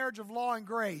this marriage of law and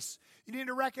grace. You need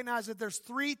to recognize that there's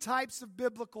three types of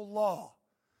biblical law.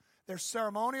 There's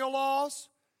ceremonial laws,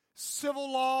 civil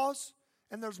laws,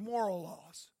 and there's moral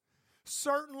laws.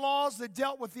 Certain laws that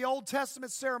dealt with the Old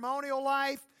Testament ceremonial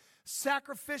life,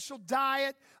 sacrificial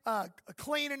diet,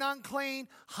 clean and unclean,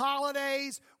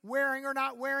 holidays, wearing or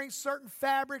not wearing certain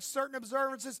fabrics, certain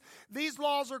observances. These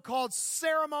laws are called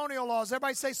ceremonial laws.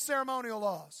 Everybody say ceremonial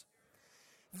laws.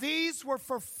 These were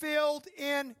fulfilled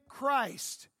in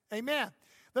Christ. Amen.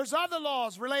 There's other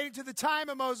laws relating to the time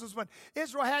of Moses when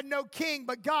Israel had no king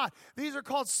but God. These are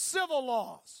called civil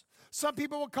laws. Some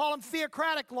people will call them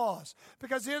theocratic laws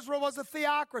because Israel was a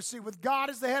theocracy with God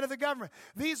as the head of the government.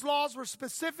 These laws were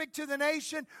specific to the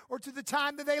nation or to the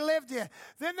time that they lived in.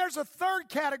 Then there's a third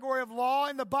category of law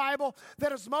in the Bible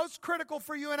that is most critical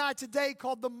for you and I today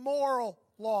called the moral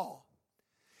law.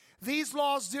 These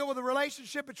laws deal with the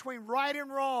relationship between right and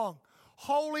wrong,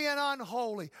 holy and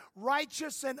unholy,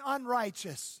 righteous and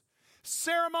unrighteous.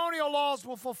 Ceremonial laws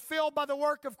were fulfilled by the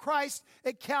work of Christ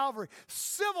at Calvary.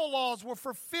 Civil laws were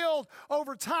fulfilled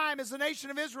over time as the nation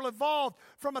of Israel evolved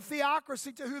from a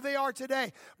theocracy to who they are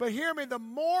today. But hear me, the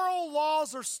moral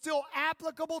laws are still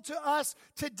applicable to us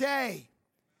today.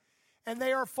 And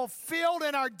they are fulfilled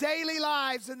in our daily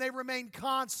lives and they remain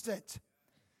constant.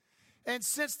 And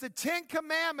since the Ten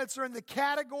Commandments are in the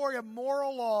category of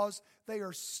moral laws, they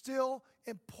are still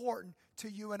important to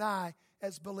you and I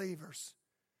as believers.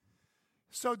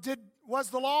 So was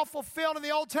the law fulfilled in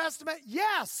the Old Testament?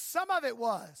 Yes, some of it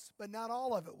was, but not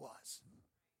all of it was.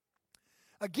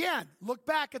 Again, look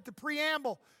back at the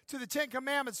preamble to the Ten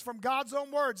Commandments from God's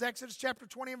own words, Exodus chapter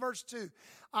 20 and verse 2.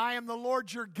 I am the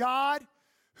Lord your God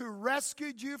who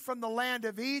rescued you from the land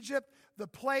of Egypt, the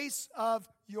place of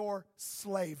your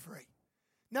slavery.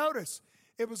 Notice,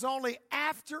 it was only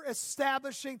after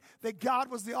establishing that God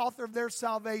was the author of their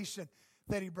salvation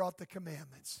that he brought the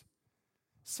commandments.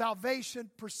 Salvation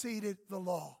preceded the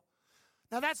law.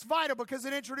 Now that's vital because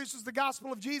it introduces the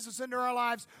gospel of Jesus into our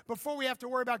lives before we have to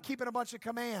worry about keeping a bunch of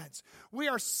commands. We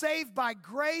are saved by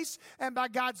grace and by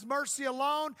God's mercy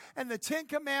alone, and the Ten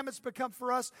Commandments become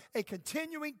for us a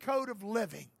continuing code of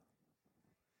living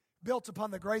built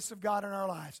upon the grace of God in our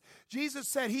lives. Jesus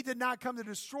said he did not come to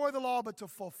destroy the law, but to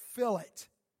fulfill it.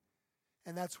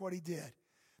 And that's what he did.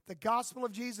 The gospel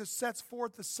of Jesus sets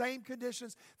forth the same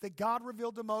conditions that God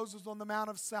revealed to Moses on the Mount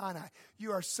of Sinai.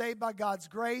 You are saved by God's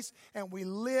grace, and we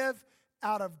live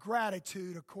out of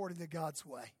gratitude according to God's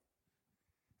way.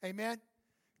 Amen?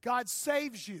 God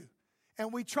saves you,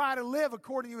 and we try to live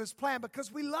according to his plan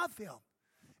because we love him,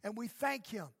 and we thank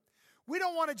him. We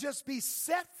don't want to just be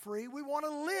set free. We want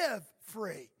to live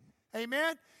free.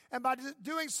 Amen? And by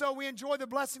doing so, we enjoy the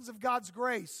blessings of God's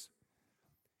grace.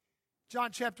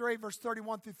 John chapter 8, verse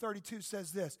 31 through 32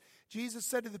 says this. Jesus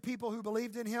said to the people who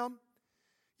believed in him,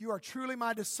 you are truly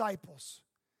my disciples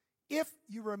if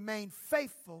you remain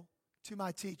faithful to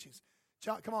my teachings.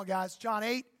 Come on, guys. John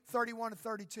 8, 31 to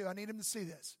 32. I need him to see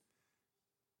this.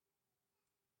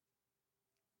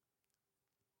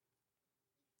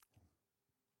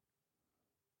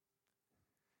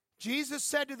 Jesus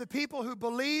said to the people who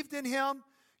believed in him,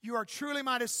 you are truly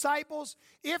my disciples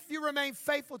if you remain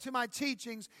faithful to my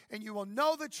teachings, and you will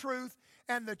know the truth,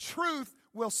 and the truth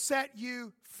will set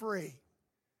you free.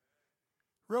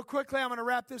 Real quickly, I'm going to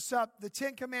wrap this up. The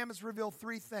Ten Commandments reveal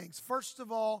three things. First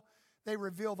of all, they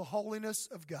reveal the holiness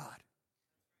of God.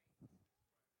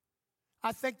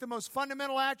 I think the most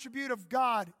fundamental attribute of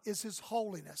God is His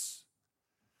holiness.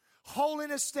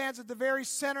 Holiness stands at the very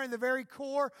center and the very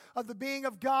core of the being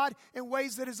of God in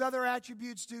ways that His other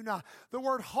attributes do not. The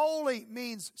word holy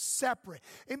means separate.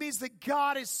 It means that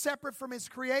God is separate from His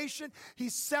creation.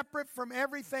 He's separate from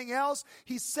everything else.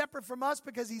 He's separate from us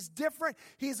because He's different.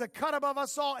 He's a cut above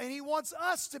us all, and He wants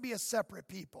us to be a separate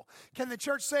people. Can the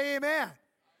church say amen?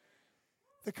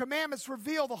 The commandments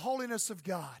reveal the holiness of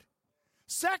God.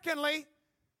 Secondly,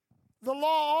 the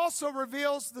law also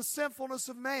reveals the sinfulness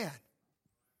of man.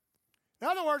 In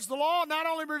other words, the law not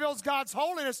only reveals God's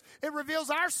holiness, it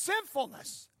reveals our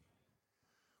sinfulness.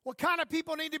 What kind of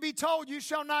people need to be told, you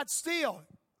shall not steal?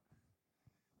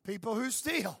 People who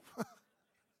steal.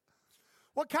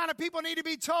 What kind of people need to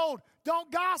be told,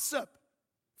 don't gossip?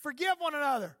 Forgive one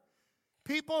another.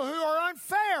 People who are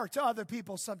unfair to other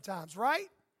people sometimes, right?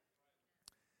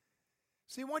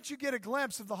 See, once you get a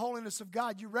glimpse of the holiness of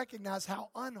God, you recognize how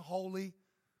unholy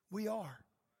we are.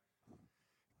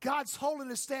 God's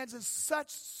holiness stands in such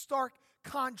stark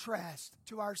contrast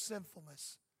to our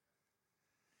sinfulness.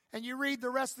 And you read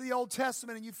the rest of the Old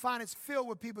Testament and you find it's filled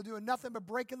with people doing nothing but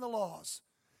breaking the laws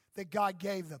that God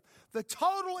gave them. The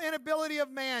total inability of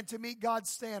man to meet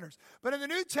God's standards. But in the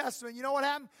New Testament, you know what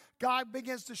happened? God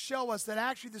begins to show us that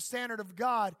actually the standard of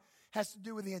God has to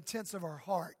do with the intents of our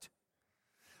heart.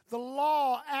 The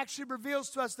law actually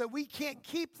reveals to us that we can't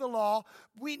keep the law.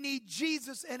 We need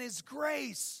Jesus and His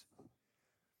grace.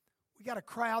 We got to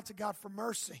cry out to God for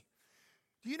mercy.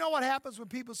 Do you know what happens when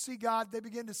people see God? They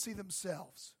begin to see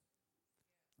themselves.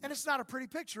 And it's not a pretty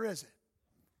picture, is it?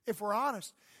 If we're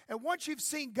honest. And once you've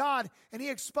seen God and He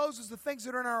exposes the things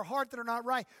that are in our heart that are not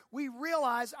right, we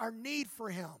realize our need for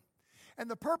Him.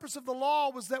 And the purpose of the law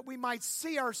was that we might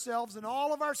see ourselves in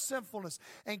all of our sinfulness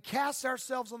and cast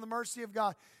ourselves on the mercy of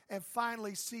God and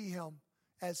finally see Him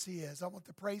as He is. I want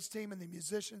the praise team and the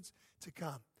musicians to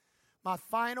come. My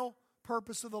final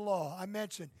purpose of the law, I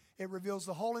mentioned, it reveals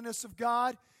the holiness of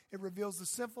God, it reveals the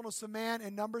sinfulness of man,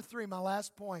 and number three, my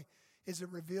last point, is it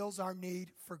reveals our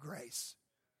need for grace.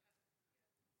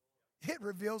 It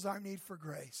reveals our need for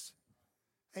grace.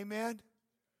 Amen?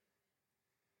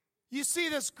 You see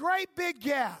this great big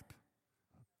gap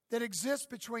that exists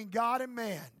between God and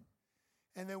man,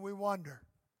 and then we wonder,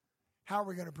 how are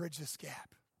we going to bridge this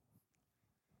gap?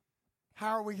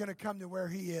 How are we going to come to where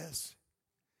He is?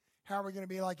 How are we going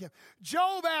to be like Him?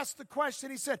 Job asked the question,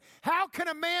 he said, how can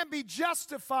a man be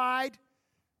justified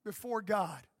before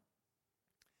God?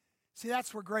 See,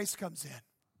 that's where grace comes in.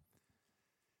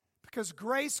 Because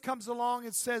grace comes along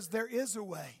and says there is a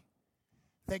way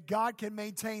that God can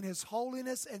maintain His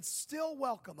holiness and still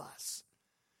welcome us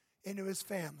into His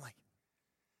family.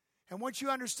 And once you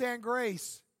understand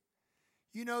grace,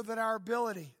 you know that our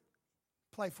ability,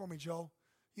 play for me, Joel,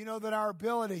 you know that our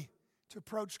ability to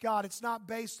approach God, it's not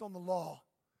based on the law.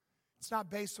 It's not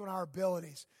based on our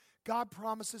abilities. God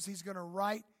promises He's going to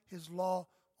write His law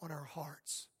on our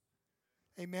hearts.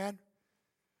 Amen?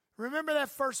 Remember that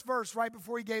first verse right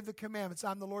before He gave the commandments.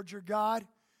 I'm the Lord your God.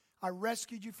 I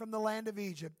rescued you from the land of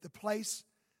Egypt, the place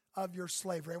of your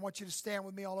slavery. I want you to stand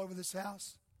with me all over this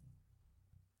house.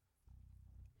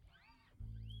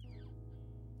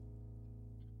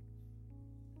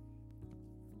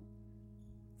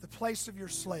 The place of your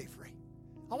slavery.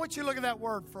 I want you to look at that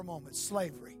word for a moment,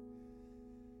 slavery.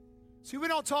 See, we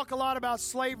don't talk a lot about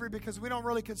slavery because we don't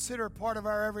really consider it part of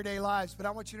our everyday lives, but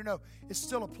I want you to know it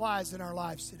still applies in our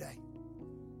lives today.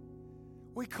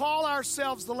 We call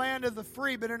ourselves the land of the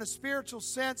free, but in a spiritual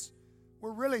sense,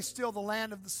 we're really still the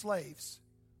land of the slaves.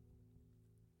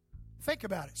 Think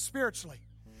about it spiritually.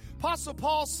 Apostle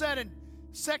Paul said in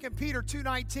 2 Peter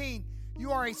 2:19,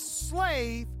 you are a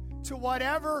slave to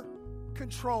whatever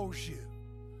controls you.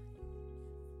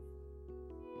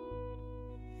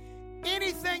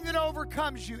 Anything that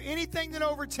overcomes you, anything that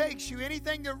overtakes you,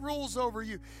 anything that rules over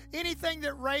you, anything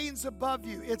that reigns above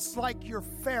you, it's like your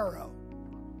Pharaoh.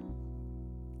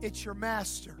 It's your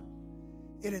master.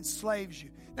 It enslaves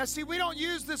you. Now, see, we don't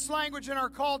use this language in our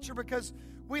culture because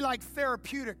we like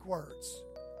therapeutic words.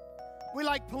 We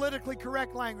like politically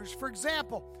correct language. For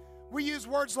example, we use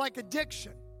words like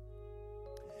addiction.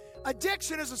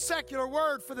 Addiction is a secular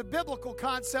word for the biblical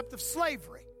concept of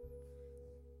slavery.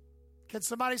 Can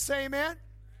somebody say amen?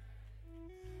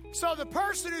 So the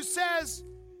person who says,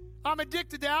 I'm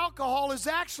addicted to alcohol is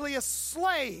actually a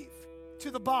slave to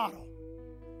the bottle.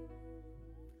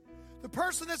 The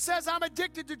person that says, I'm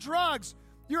addicted to drugs,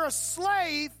 you're a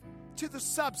slave to the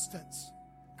substance.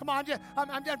 Come on,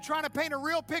 I'm trying to paint a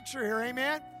real picture here,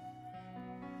 amen?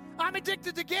 I'm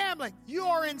addicted to gambling. You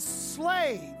are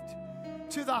enslaved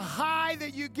to the high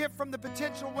that you get from the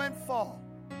potential windfall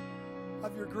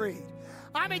of your greed.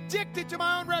 I'm addicted to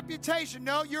my own reputation.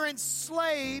 No, you're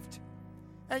enslaved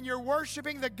and you're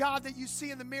worshiping the God that you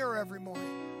see in the mirror every morning.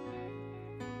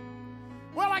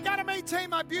 Well, I got to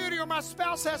maintain my beauty, or my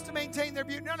spouse has to maintain their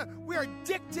beauty. No, we are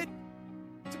addicted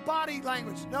to body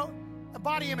language. No, a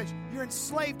body image. You're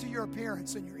enslaved to your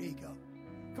appearance and your ego.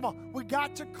 Come on, we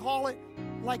got to call it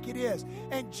like it is.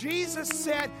 And Jesus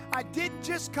said, I didn't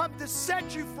just come to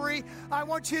set you free. I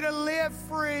want you to live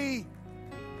free.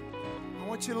 I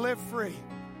want you to live free.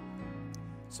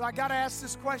 So I got to ask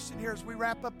this question here as we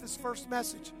wrap up this first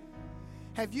message.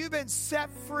 Have you been set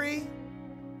free,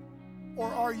 or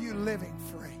are you living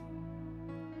free?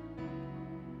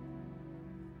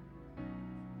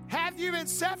 Have you been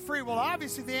set free? Well,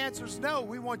 obviously the answer is no.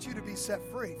 We want you to be set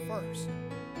free first.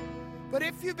 But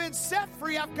if you've been set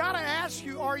free, I've got to ask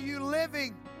you, are you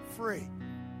living free?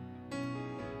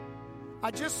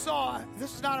 I just saw,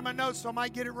 this is not in my notes, so I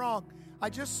might get it wrong. I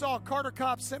just saw Carter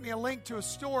Kopp sent me a link to a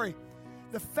story.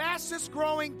 The fastest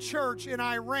growing church in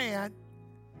Iran,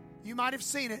 you might have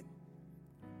seen it,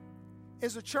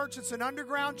 is a church. It's an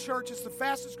underground church. It's the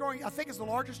fastest growing, I think it's the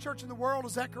largest church in the world.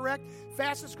 Is that correct?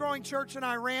 Fastest growing church in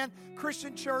Iran,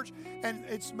 Christian church, and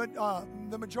it's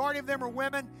the majority of them are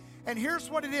women. And here's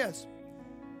what it is.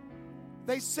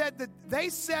 They said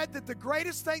that the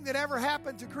greatest thing that ever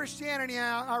happened to Christianity in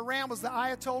Iran was the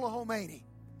Ayatollah Khomeini.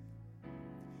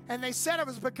 And they said it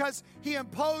was because he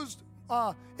imposed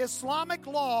Islamic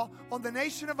law on the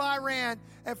nation of Iran,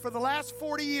 and for the last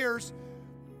 40 years,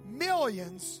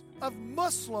 millions of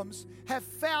Muslims have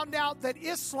found out that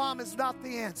Islam is not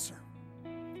the answer.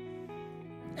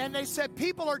 And they said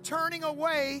people are turning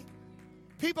away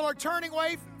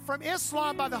from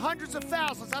Islam by the hundreds of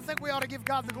thousands. I think we ought to give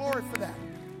God the glory for that.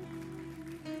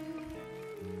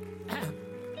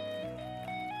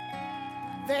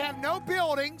 They have no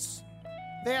buildings.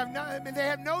 They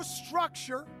have no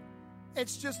structure.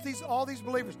 It's just all these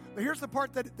believers. But here's the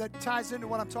part that ties into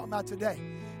what I'm talking about today.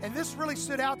 And this really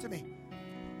stood out to me.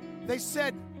 They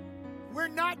said, we're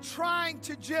not trying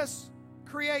to just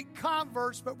create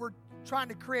converts, but we're trying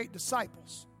to create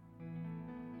disciples.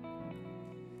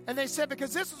 And they said,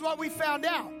 because this is what we found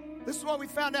out. This is what we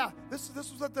found out. This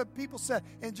is what the people said.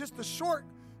 And just the short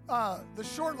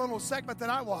little segment that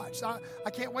I watched. I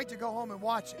can't wait to go home and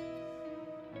watch it.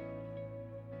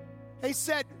 They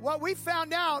said, what we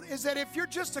found out is that if you're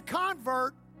just a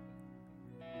convert,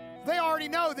 they already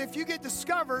know that if you get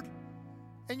discovered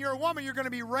and you're a woman, you're going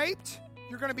to be raped,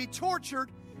 you're going to be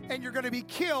tortured, and you're going to be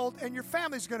killed, and your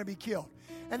family's going to be killed.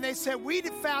 And they said, we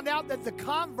found out that the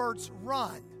converts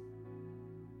run,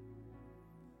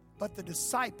 but the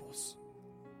disciples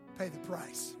pay the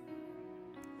price.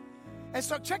 And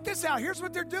so check this out. Here's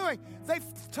what they're doing. They've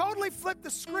totally flipped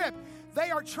the script. They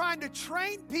are trying to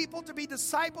train people to be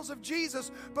disciples of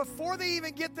Jesus before they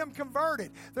even get them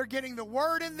converted. They're getting the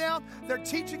word in them. They're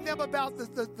teaching them about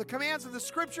the commands of the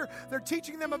scripture. They're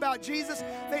teaching them about Jesus.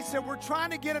 They said, we're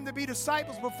trying to get them to be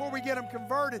disciples before we get them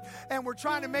converted. And we're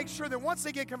trying to make sure that once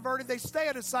they get converted, they stay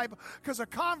a disciple, because a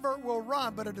convert will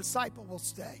run, but a disciple will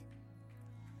stay.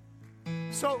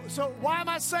 So why am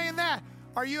I saying that?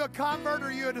 Are you a convert or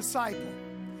are you a disciple?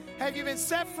 Have you been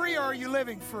set free or are you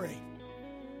living free?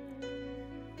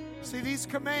 See, these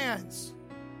commands,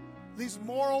 these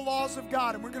moral laws of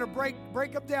God, and we're going to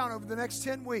break them down over the next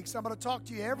 10 weeks. I'm going to talk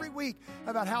to you every week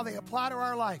about how they apply to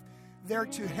our life. They're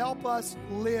to help us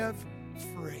live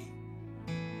free.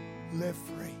 Live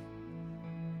free.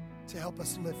 To help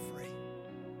us live free.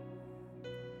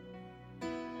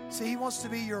 See, He wants to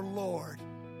be your Lord,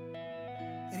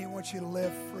 and He wants you to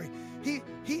live free.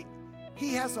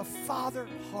 He has a father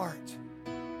heart.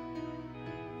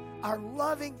 Our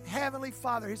loving Heavenly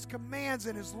Father, His commands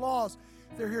and His laws,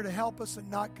 they're here to help us and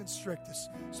not constrict us.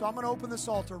 So I'm going to open this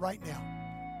altar right now.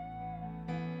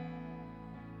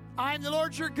 I am the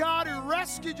Lord your God who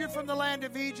rescued you from the land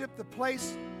of Egypt, the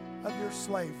place of your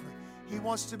slavery. He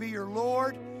wants to be your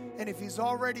Lord, and if He's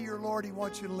already your Lord, He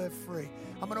wants you to live free.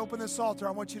 I'm going to open this altar.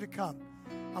 I want you to come.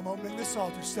 I'm opening this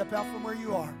altar. Step out from where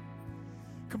you are.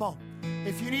 Come on.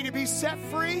 If you need to be set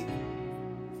free,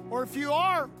 or if you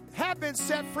have been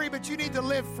set free, but you need to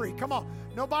live free, come on.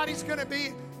 Don't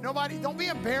be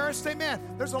embarrassed,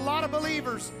 amen. There's a lot of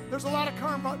believers, there's a lot of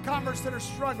converts that are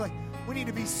struggling. We need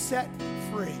to be set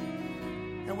free,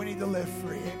 and we need to live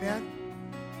free,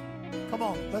 amen. Come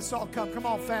on, let's all come. Come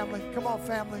on, family. Come on,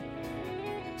 family.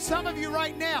 Some of you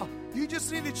right now, You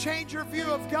just need to change your view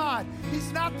of God.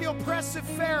 He's not the oppressive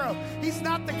Pharaoh. He's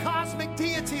not the cosmic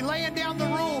deity laying down the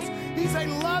rules. He's a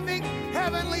loving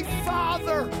heavenly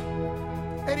Father.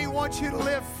 And He wants you to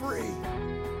live free.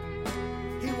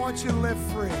 He wants you to live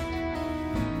free.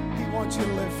 He wants you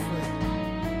to live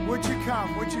free. Would you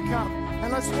come? Would you come?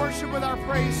 And let's worship with our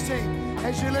praise team.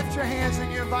 As you lift your hands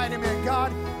and you invite Him in.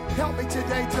 God, help me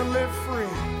today to live free.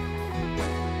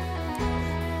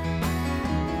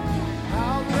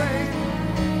 How great